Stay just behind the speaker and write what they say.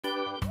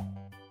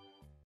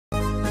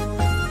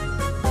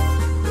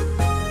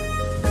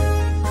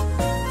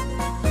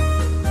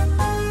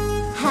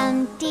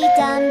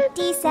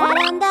sat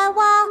on the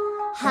wall.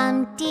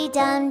 Humpty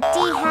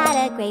Dumpty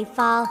had a great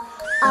fall.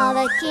 All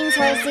the king's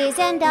horses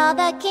and all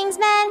the king's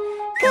men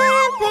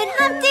couldn't put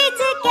Humpty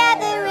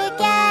together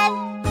again.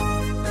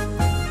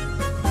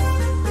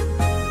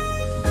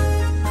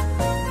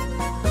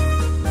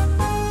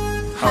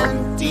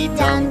 Humpty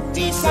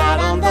Dumpty sat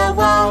on the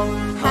wall.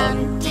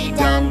 Humpty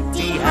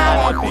Dumpty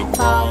had a big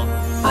fall.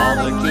 All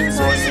the king's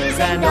horses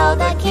and all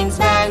the king's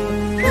men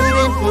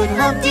couldn't put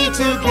Humpty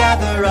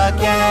together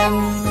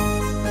again.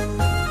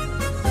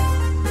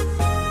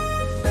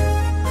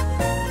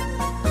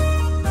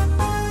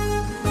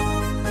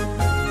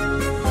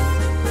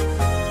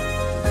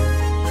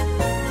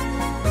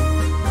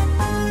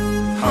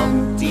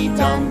 Humpty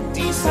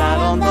Dumpty sat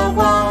on the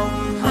wall.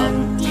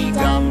 Humpty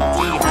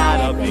Dumpty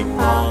had a big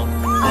fall.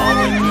 All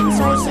the king's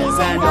horses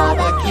and all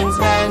the king's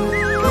men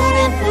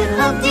couldn't put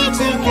Humpty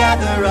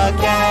together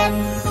again.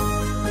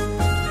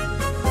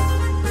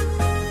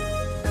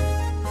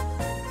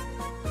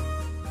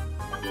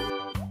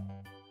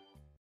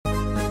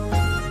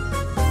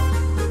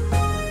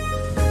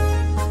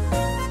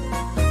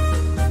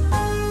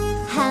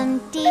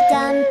 Humpty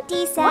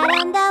Dumpty sat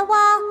on the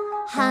wall.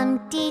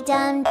 Humpty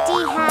Dumpty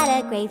had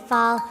a great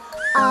fall.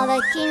 All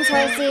the king's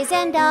horses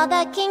and all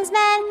the king's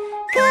men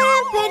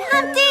couldn't put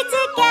Humpty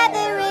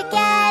together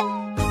again.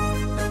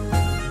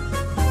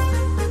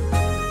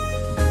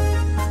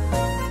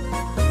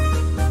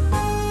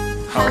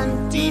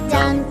 Humpty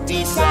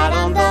Dumpty sat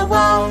on the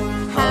wall.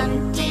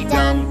 Humpty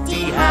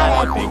Dumpty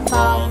had a big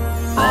fall.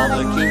 All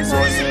the king's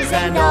horses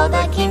and all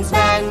the king's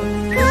men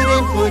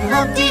couldn't put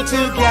Humpty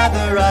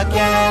together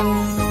again.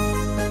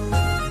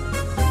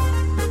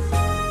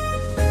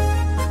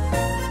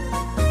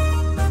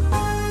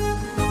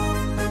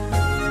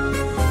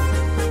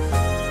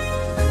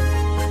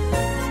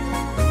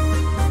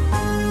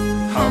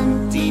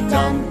 Humpty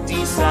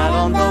Dumpty sat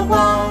on the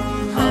wall.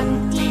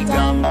 Humpty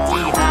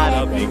Dumpty had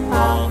a big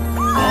fall.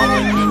 All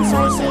the king's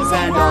horses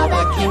and all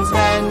the king's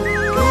men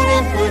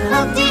couldn't put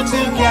Humpty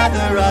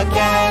together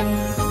again.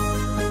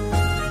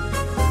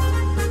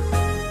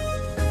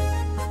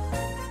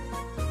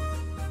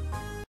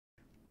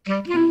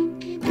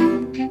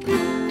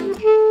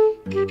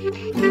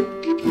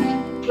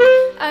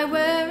 I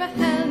wear a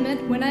helmet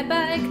when I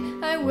bike.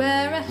 I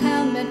wear a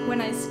helmet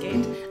when I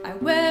skate. I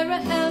wear a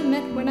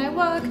helmet when I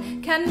walk.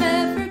 Can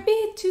never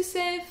be too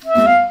safe.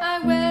 I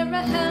wear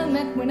a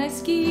helmet when I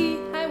ski.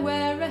 I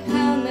wear a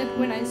helmet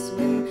when I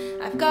swim.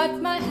 I've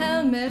got my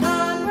helmet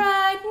on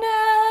right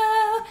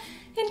now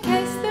in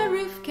case the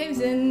roof caves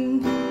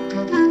in.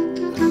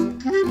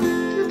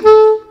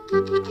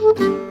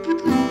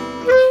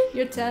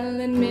 You're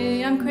telling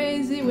me I'm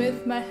crazy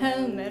with my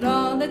helmet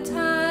all the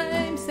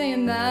time,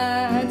 saying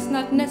that's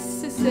not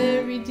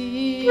necessary,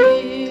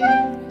 dear.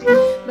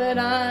 But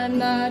I'm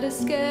not as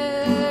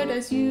scared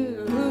as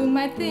you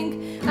might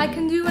think. I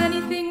can do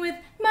anything with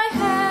my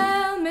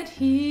helmet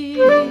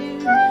here.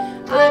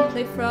 I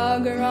play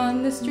Frogger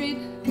on the street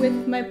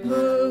with my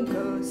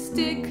pogo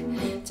stick.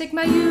 Take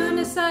my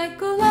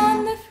unicycle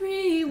on the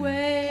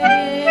freeway.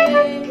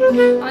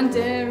 On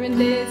daring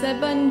days I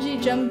bungee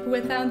jump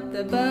without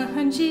the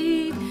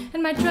bungee,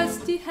 and my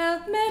trusty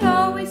helmet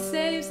always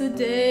saves the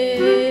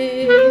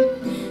day.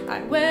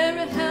 I wear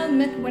a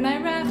helmet when I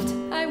raft.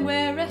 I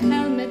wear a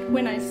helmet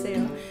when I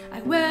sail.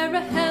 I wear a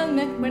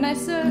helmet when I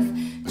surf,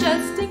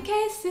 just in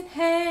case it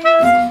hails.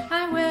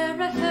 I wear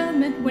a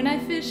helmet when I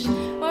fish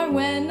or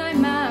when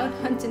I'm out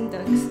hunting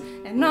ducks.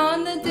 And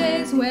on the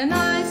days when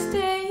I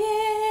stay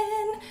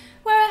in,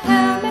 wear a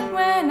helmet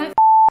when I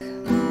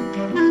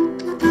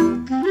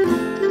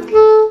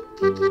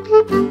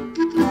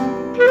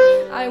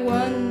I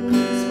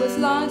once was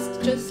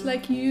lost just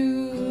like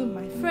you,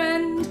 my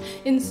friend,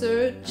 in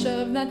search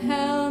of that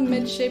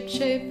helmet-shaped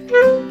shape.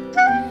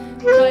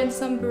 Tried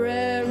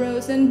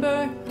sombreros and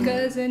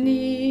burkas and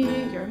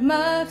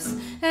earmuffs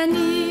and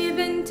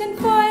even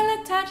tinfoil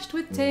attached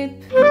with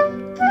tape.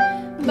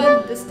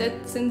 But the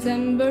Stetsons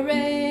and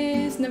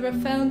berets never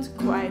felt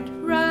quite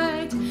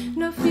right.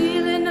 No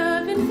feeling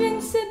of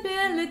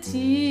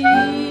invincibility.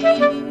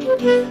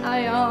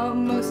 I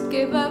almost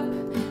gave up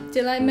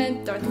till I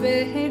met Darth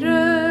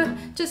Vader.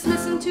 Just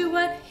listen to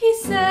what he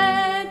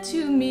said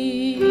to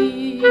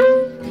me.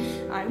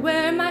 I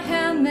wear my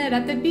helmet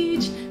at the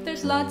beach.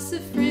 There's lots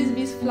of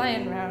frisbees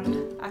flying round.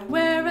 I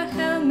wear a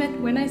helmet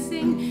when I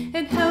sing.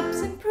 It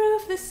helps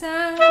improve the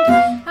sound.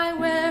 I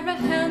wear a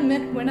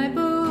helmet when I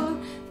bowl,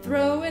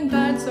 throwing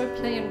darts or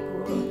playing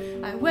pool.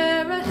 I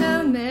wear a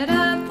helmet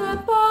at the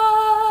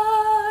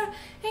bar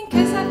in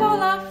case I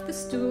fall off the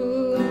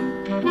stool.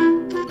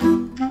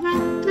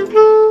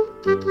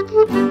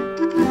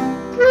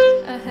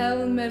 A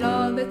helmet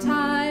all the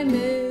time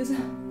is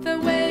the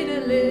way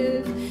to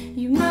live.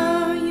 You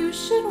know you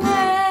should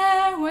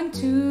wear one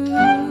too.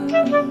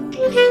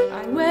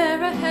 I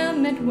wear a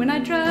helmet when I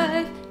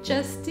drive,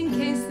 just in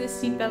case the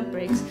seatbelt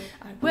breaks.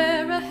 I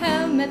wear a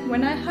helmet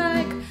when I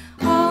hike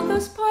all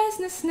those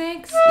poisonous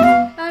snakes.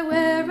 I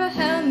wear a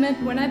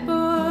helmet when I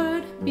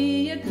board,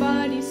 be it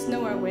body,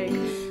 snow or wake.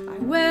 I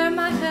wear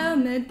my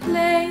helmet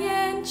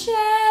playing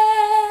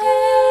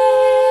chess.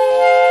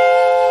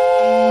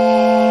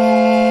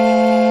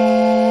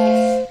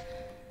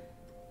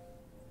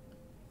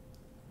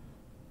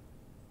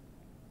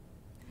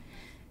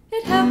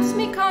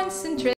 helps me concentrate.